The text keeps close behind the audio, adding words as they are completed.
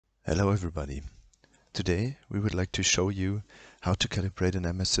Hello everybody. Today we would like to show you how to calibrate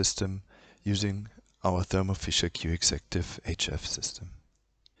an MS system using our Thermo Fisher Exactive HF system.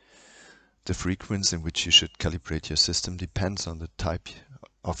 The frequency in which you should calibrate your system depends on the type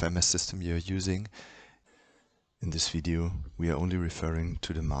of MS system you are using. In this video we are only referring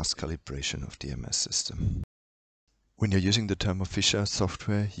to the mass calibration of the MS system. When you're using the Thermo Fisher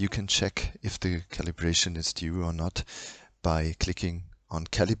software, you can check if the calibration is due or not by clicking on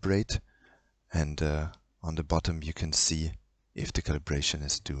calibrate, and on the bottom you can see if the calibration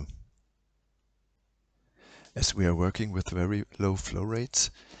is due. As we are working with very low flow rates,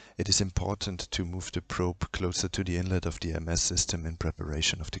 it is important to move the probe closer to the inlet of the MS system in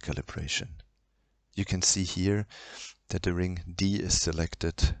preparation of the calibration. You can see here that the ring D is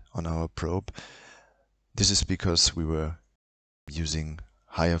selected on our probe. This is because we were using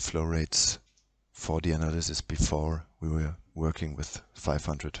higher flow rates for the analysis before. We were working with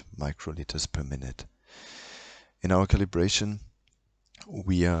 500 microliters per minute. In our calibration,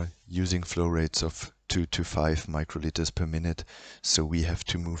 we are using flow rates of 2 to 5 microliters per minute, so we have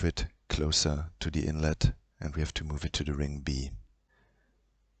to move it closer to the inlet and we have to move it to the ring B.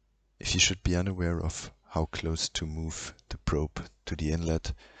 If you should be unaware of how close to move the probe to the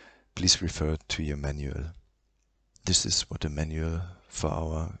inlet, please refer to your manual. This is what the manual for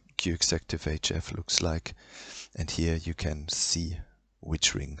our Exactive HF looks like, and here you can see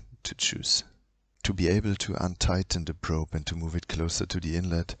which ring to choose. To be able to untighten the probe and to move it closer to the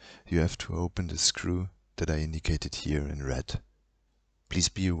inlet, you have to open the screw that I indicated here in red. Please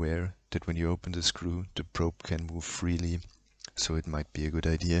be aware that when you open the screw, the probe can move freely, so it might be a good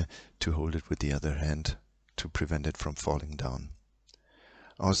idea to hold it with the other hand to prevent it from falling down.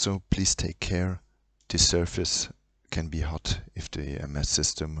 Also, please take care, the surface can be hot if the MS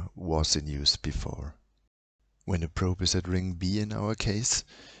system was in use before. When the probe is at ring B in our case,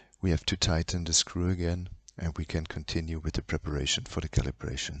 we have to tighten the screw again and we can continue with the preparation for the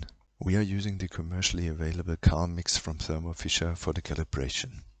calibration. We are using the commercially available cal mix from Thermo Fisher for the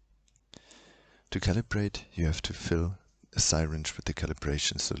calibration. To calibrate, you have to fill a syringe with the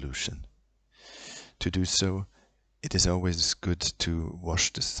calibration solution. To do so, it is always good to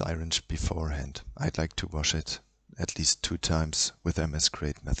wash the syringe beforehand. I'd like to wash it at least 2 times with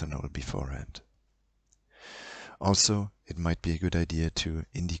MS-grade methanol beforehand. Also, it might be a good idea to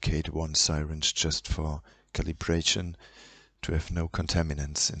indicate one syringe just for calibration to have no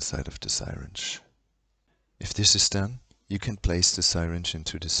contaminants inside of the syringe. If this is done, you can place the syringe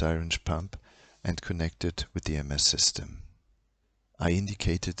into the syringe pump and connect it with the MS system. I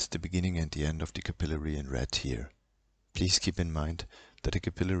indicated the beginning and the end of the capillary in red here. Please keep in mind that the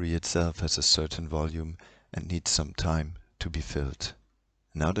capillary itself has a certain volume and needs some time to be filled.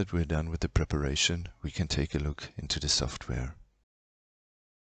 Now that we're done with the preparation, we can take a look into the software.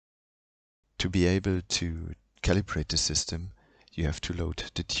 To be able to calibrate the system, you have to load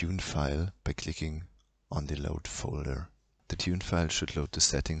the tune file by clicking on the load folder. The tune file should load the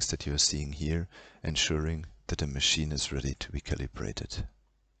settings that you are seeing here, ensuring that the machine is ready to be calibrated.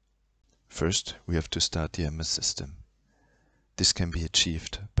 First, we have to start the MS system. This can be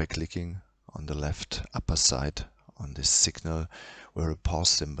achieved by clicking on the left upper side on this signal where a pause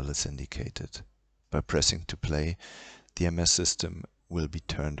symbol is indicated. By pressing to play, the MS system will be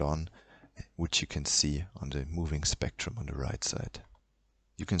turned on, which you can see on the moving spectrum on the right side.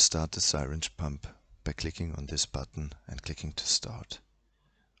 You can start the syringe pump by clicking on this button and clicking to start.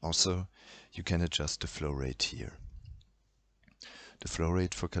 Also, you can adjust the flow rate here. The flow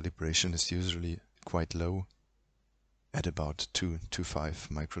rate for calibration is usually quite low, at about 2 to 5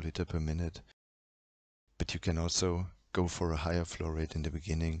 microliter per minute. But you can also go for a higher flow rate in the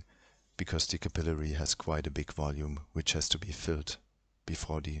beginning because the capillary has quite a big volume which has to be filled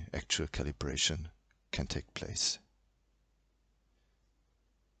before the actual calibration can take place.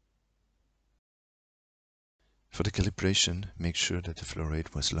 For the calibration, make sure that the flow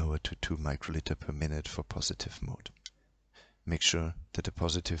rate was lowered to 2 microliter per minute for positive mode. Make sure that the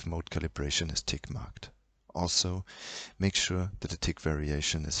positive mode calibration is tick marked. Also, make sure that the tick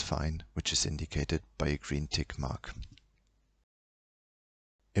variation is fine, which is indicated by a green tick mark.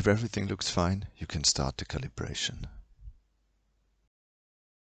 If everything looks fine, you can start the calibration.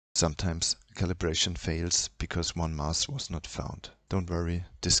 Sometimes calibration fails because one mass was not found. Don't worry,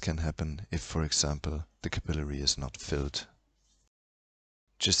 this can happen if, for example, the capillary is not filled.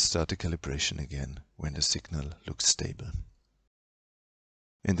 Just start the calibration again when the signal looks stable.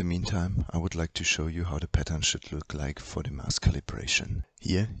 In the meantime, I would like to show you how the pattern should look like for the mass calibration.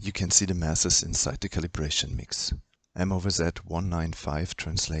 Here you can see the masses inside the calibration mix. M/Z195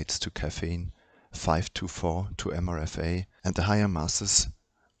 translates to caffeine, 524 to MRFA, and the higher masses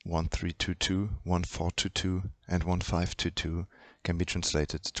 1322, 1422 and 1522 can be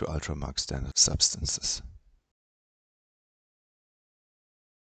translated to ultramark standard substances.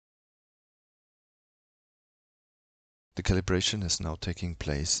 The calibration is now taking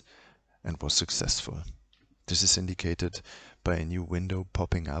place and was successful. This is indicated by a new window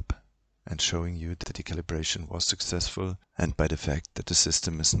popping up and showing you that the calibration was successful, and by the fact that the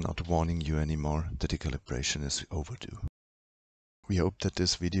system is not warning you anymore that the calibration is overdue. We hope that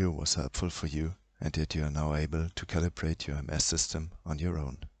this video was helpful for you and that you are now able to calibrate your MS system on your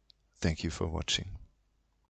own. Thank you for watching.